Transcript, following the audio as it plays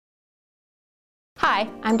Hi,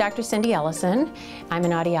 I'm Dr. Cindy Ellison. I'm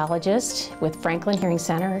an audiologist with Franklin Hearing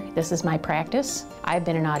Center. This is my practice. I've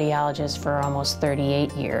been an audiologist for almost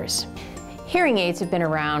 38 years. Hearing aids have been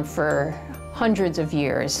around for hundreds of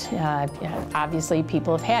years. Obviously,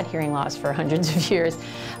 people have had hearing loss for hundreds of years.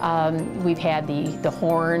 We've had the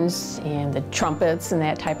horns and the trumpets and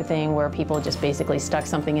that type of thing where people just basically stuck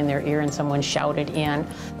something in their ear and someone shouted in.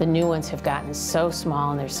 The new ones have gotten so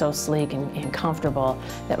small and they're so sleek and comfortable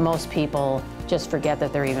that most people just forget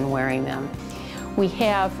that they're even wearing them. We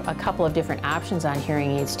have a couple of different options on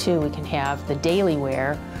hearing aids too. We can have the daily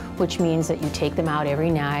wear, which means that you take them out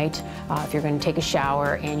every night. If you're going to take a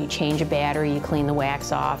shower and you change a battery, you clean the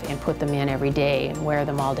wax off and put them in every day and wear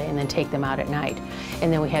them all day and then take them out at night.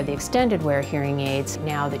 And then we have the extended wear hearing aids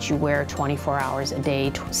now that you wear 24 hours a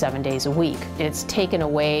day, 7 days a week. It's taken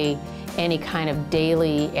away any kind of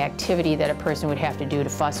daily activity that a person would have to do to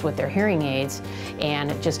fuss with their hearing aids,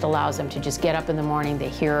 and it just allows them to just get up in the morning, they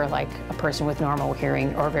hear like a person with normal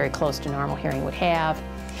hearing or very close to normal hearing would have.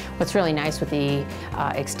 What's really nice with the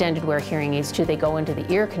extended wear hearing aids too, they go into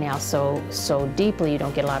the ear canal so deeply you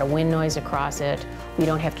don't get a lot of wind noise across it. You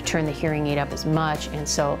don't have to turn the hearing aid up as much, and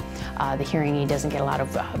so the hearing aid doesn't get a lot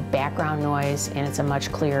of background noise, and it's a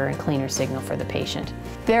much clearer and cleaner signal for the patient.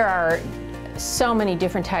 There are so many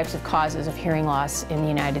different types of causes of hearing loss in the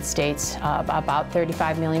United States. About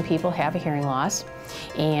 35 million people have a hearing loss,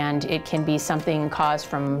 and it can be something caused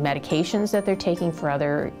from medications that they're taking for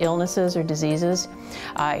other illnesses or diseases.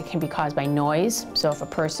 It can be caused by noise. So if a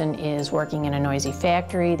person is working in a noisy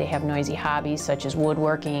factory, they have noisy hobbies such as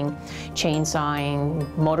woodworking,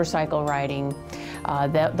 chainsawing, motorcycle riding,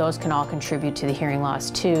 those can all contribute to the hearing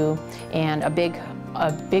loss too. And a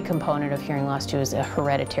big component of hearing loss too is a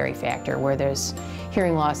hereditary factor, where there's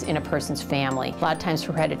hearing loss in a person's family. A lot of times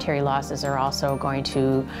hereditary losses are also going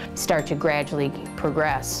to start to gradually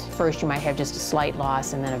progress. First you might have just a slight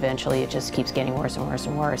loss, and then eventually it just keeps getting worse and worse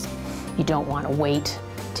and worse. You don't want to wait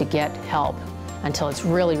to get help until it's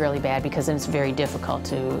really, really bad, because then it's very difficult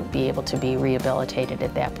to be able to be rehabilitated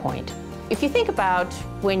at that point. If you think about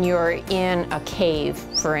when you're in a cave,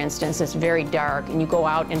 for instance, it's very dark and you go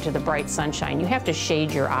out into the bright sunshine, you have to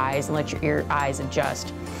shade your eyes and let your eyes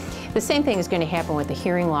adjust. The same thing is going to happen with the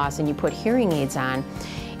hearing loss, and you put hearing aids on.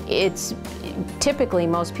 It's typically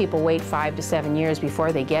most people wait 5 to 7 years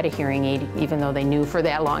before they get a hearing aid, even though they knew for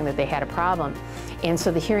that long that they had a problem. And so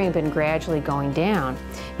the hearing has been gradually going down.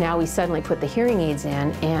 Now we suddenly put the hearing aids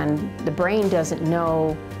in, and the brain doesn't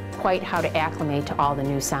know quite how to acclimate to all the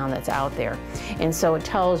new sound that's out there. And so it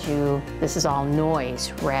tells you this is all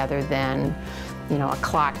noise rather than, you know, a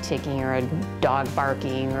clock ticking or a dog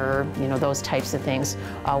barking or, you know, those types of things.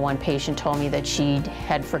 One patient told me that she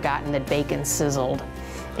had forgotten that bacon sizzled,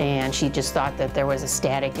 and she just thought that there was a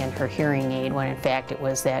static in her hearing aid when in fact it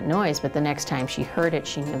was that noise. But the next time she heard it,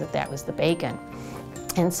 she knew that that was the bacon.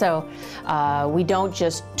 And so we don't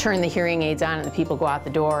just turn the hearing aids on and the people go out the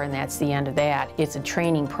door and that's the end of that. It's a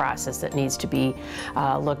training process that needs to be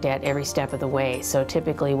looked at every step of the way. So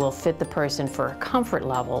typically we'll fit the person for a comfort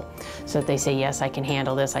level so that they say, yes, I can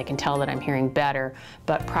handle this, I can tell that I'm hearing better,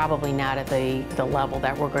 but probably not at the level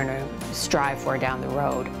that we're going to strive for down the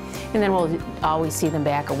road. And then we'll always see them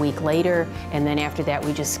back a week later, and then after that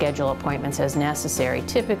we just schedule appointments as necessary.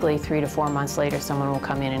 Typically 3 to 4 months later someone will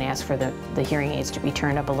come in and ask for the hearing aids to be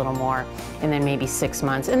turned up a little more, and then maybe 6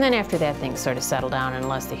 months, and then after that things sort of settle down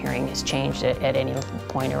unless the hearing is changed at any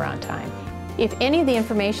point around time. If any of the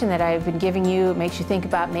information that I've been giving you makes you think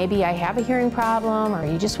about maybe I have a hearing problem, or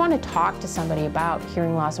you just want to talk to somebody about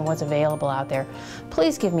hearing loss and what's available out there,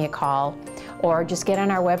 please give me a call or just get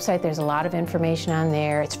on our website. There's a lot of information on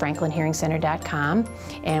there. It's franklinhearingcenter.com,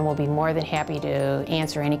 and we'll be more than happy to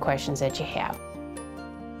answer any questions that you have.